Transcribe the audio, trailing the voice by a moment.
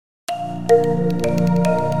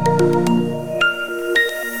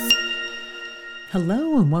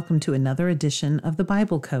Hello, and welcome to another edition of the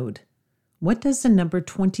Bible Code. What does the number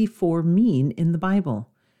 24 mean in the Bible?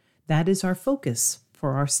 That is our focus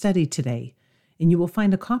for our study today, and you will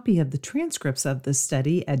find a copy of the transcripts of this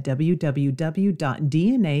study at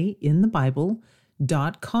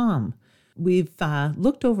www.dnainthebible.com. We've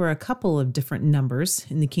looked over a couple of different numbers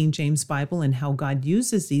in the King James Bible and how God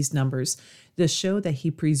uses these numbers to show that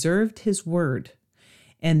He preserved His Word,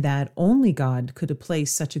 and that only God could have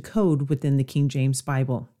placed such a code within the King James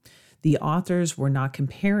Bible. The authors were not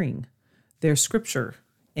comparing their scripture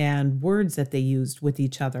and words that they used with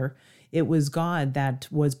each other. It was God that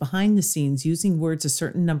was behind the scenes using words a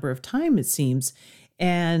certain number of time, it seems,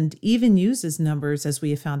 and even uses numbers, as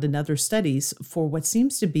we have found in other studies, for what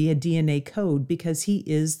seems to be a DNA code, because He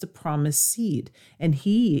is the promised seed and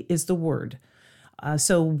He is the Word.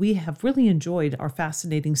 So we have really enjoyed our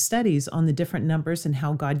fascinating studies on the different numbers and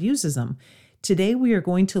how God uses them. Today we are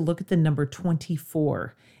going to look at the number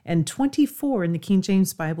 24. And 24 in the King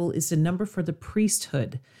James Bible is the number for the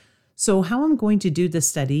priesthood. So how I'm going to do this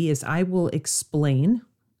study is I will explain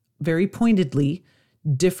very pointedly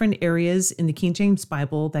different areas in the King James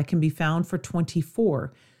Bible that can be found for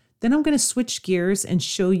 24. Then I'm going to switch gears and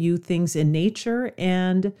show you things in nature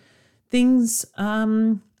and things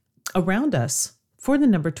around us for the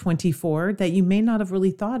number 24 that you may not have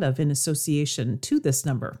really thought of in association to this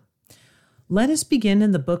number. Let us begin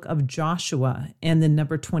in the book of Joshua and the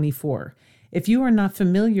number 24. If you are not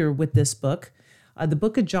familiar with this book, the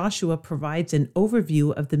book of Joshua provides an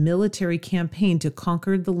overview of the military campaign to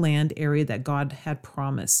conquer the land area that God had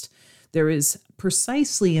promised. There is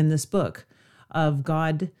precisely in this book of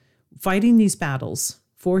God fighting these battles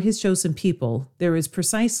for His chosen people, there is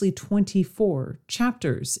precisely 24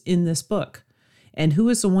 chapters in this book. And who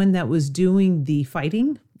is the one that was doing the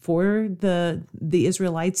fighting for the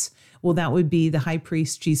Israelites? Well, that would be the high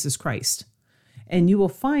priest, Jesus Christ. And you will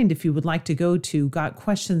find, if you would like to go to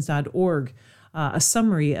gotquestions.org, a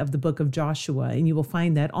summary of the book of Joshua, and you will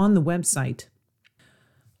find that on the website.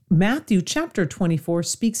 Matthew chapter 24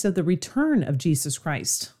 speaks of the return of Jesus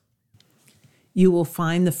Christ. You will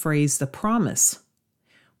find the phrase, the promise,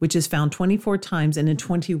 which is found 24 times and in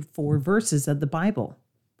 24 verses of the Bible.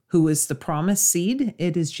 Who is the promised seed?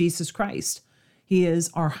 It is Jesus Christ. He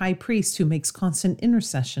is our high priest who makes constant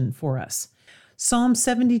intercession for us. Psalm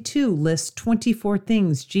 72 lists 24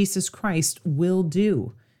 things Jesus Christ will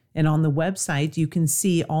do. And on the website, you can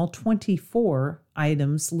see all 24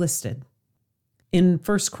 items listed. In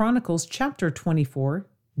 1 Chronicles chapter 24,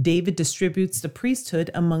 David distributes the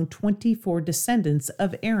priesthood among 24 descendants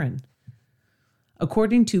of Aaron.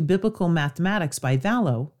 According to Biblical Mathematics by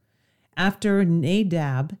Vallow, after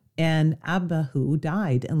Nadab and Abihu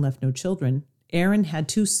died and left no children, Aaron had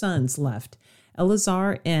two sons left,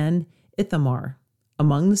 Eleazar and Ithamar.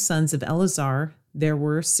 Among the sons of Eleazar, there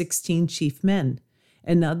were 16 chief men,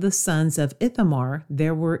 and of the sons of Ithamar,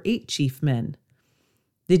 there were 8 chief men.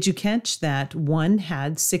 Did you catch that one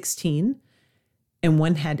had 16 and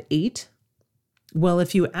one had 8? Well,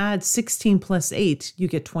 if you add 16 plus 8, you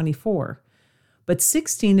get 24. But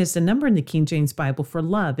 16 is the number in the King James Bible for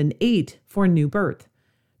love, and 8 for new birth.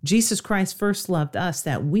 Jesus Christ first loved us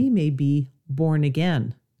that we may be born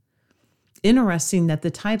again. Interesting that the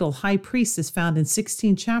title High Priest is found in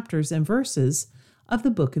 16 chapters and verses of the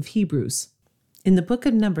book of Hebrews. In the book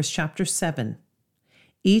of Numbers chapter 7,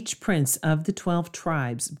 each prince of the 12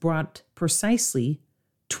 tribes brought precisely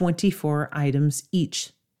 24 items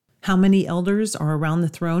each. How many elders are around the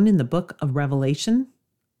throne in the book of Revelation?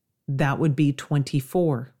 That would be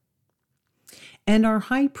 24. And our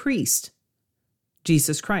high priest,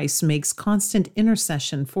 Jesus Christ, makes constant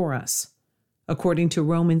intercession for us, according to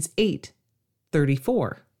Romans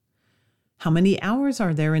 8:34. How many hours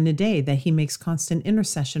are there in a day that He makes constant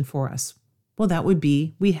intercession for us? Well, that would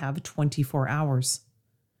be, we have 24 hours.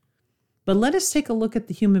 But let us take a look at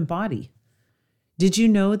the human body. Did you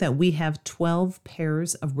know that we have 12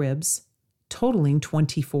 pairs of ribs, totaling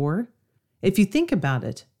 24? If you think about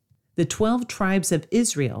it, the 12 tribes of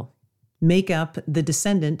Israel make up the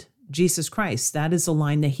descendant, Jesus Christ. That is the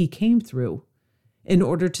line that He came through in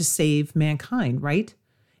order to save mankind, right?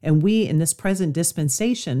 And we, in this present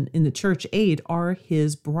dispensation in the church age, are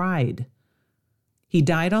His bride. He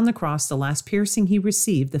died on the cross. The last piercing He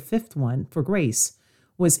received, the 5th one for grace,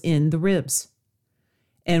 was in the ribs.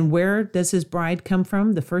 And where does His bride come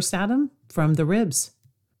from? The first Adam? From the ribs.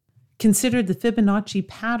 Consider the Fibonacci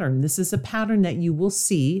pattern. This is a pattern that you will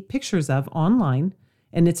see pictures of online,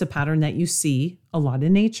 and it's a pattern that you see a lot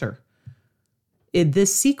in nature.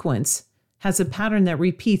 This sequence has a pattern that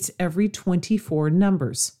repeats every 24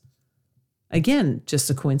 numbers. Again, just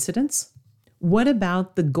a coincidence? What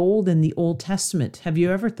about the gold in the Old Testament? Have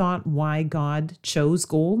you ever thought why God chose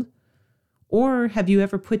gold? Or have you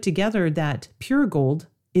ever put together that pure gold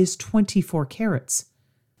is 24 carats?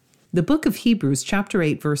 The book of Hebrews, chapter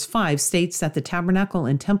 8, verse 5, states that the tabernacle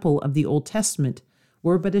and temple of the Old Testament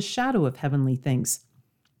were but a shadow of heavenly things.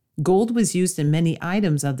 Gold was used in many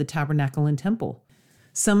items of the tabernacle and temple.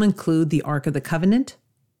 Some include the Ark of the Covenant,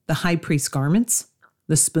 the high priest's garments,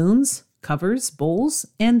 the spoons, covers, bowls,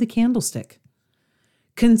 and the candlestick.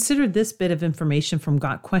 Consider this bit of information from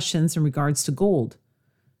Got Questions in regards to gold.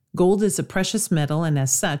 Gold is a precious metal and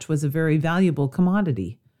as such was a very valuable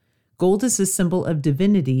commodity. Gold is a symbol of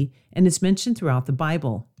divinity and is mentioned throughout the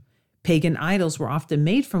Bible. Pagan idols were often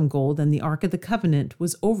made from gold and the Ark of the Covenant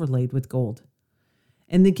was overlaid with gold.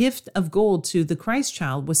 And the gift of gold to the Christ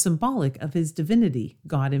child was symbolic of his divinity,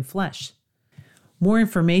 God in flesh. More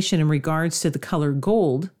information in regards to the color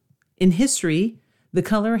gold. In history, the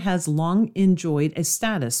color has long enjoyed a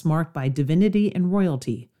status marked by divinity and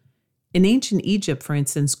royalty. In ancient Egypt, for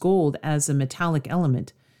instance, gold as a metallic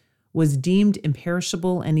element was deemed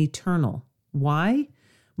imperishable and eternal. Why?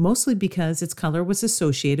 Mostly because its color was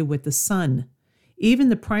associated with the sun. Even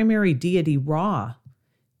the primary deity Ra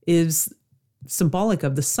is symbolic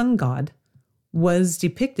of the sun god, was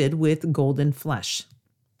depicted with golden flesh.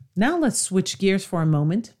 Now let's switch gears for a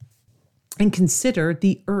moment and consider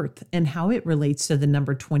the earth and how it relates to the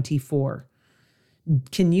number 24.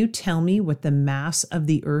 Can you tell me what the mass of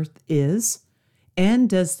the earth is? And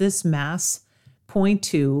does this mass point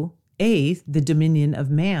to A, the dominion of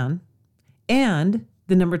man, and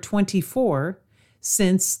the number 24,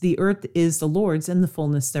 since the earth is the Lord's and the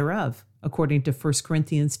fullness thereof, according to 1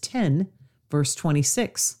 Corinthians 10, verse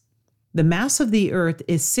 26. The mass of the earth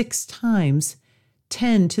is 6 times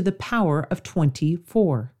 10 to the power of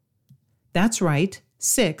 24. That's right,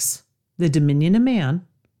 6, the dominion of man.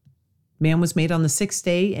 Man was made on the 6th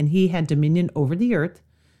day, and he had dominion over the earth.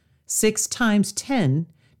 6 times 10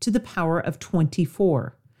 to the power of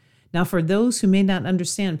 24. Now, for those who may not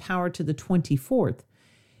understand power to the 24th,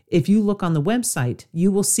 if you look on the website,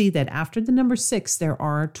 you will see that after the number 6, there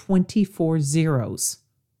are 24 zeros.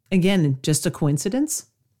 Again, just a coincidence?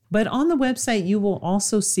 But on the website, you will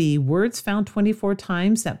also see words found 24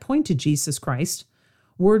 times that point to Jesus Christ.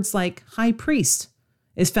 Words like high priest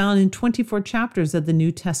is found in 24 chapters of the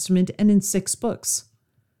New Testament and in 6 books.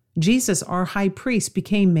 Jesus, our high priest,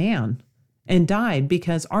 became man and died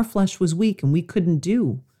because our flesh was weak and we couldn't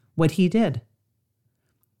do what he did.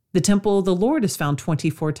 The temple of the Lord is found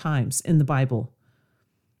 24 times in the Bible.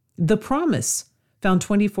 The promise found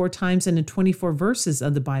 24 times and in 24 verses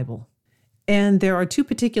of the Bible. And there are 2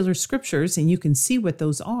 particular scriptures, and you can see what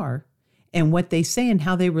those are and what they say and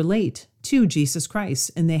how they relate to Jesus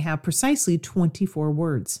Christ, and they have precisely 24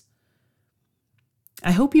 words.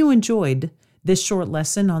 I hope you enjoyed this short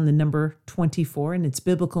lesson on the number 24 and its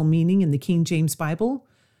biblical meaning in the King James Bible.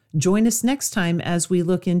 Join us next time as we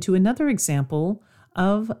look into another example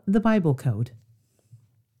of the Bible code.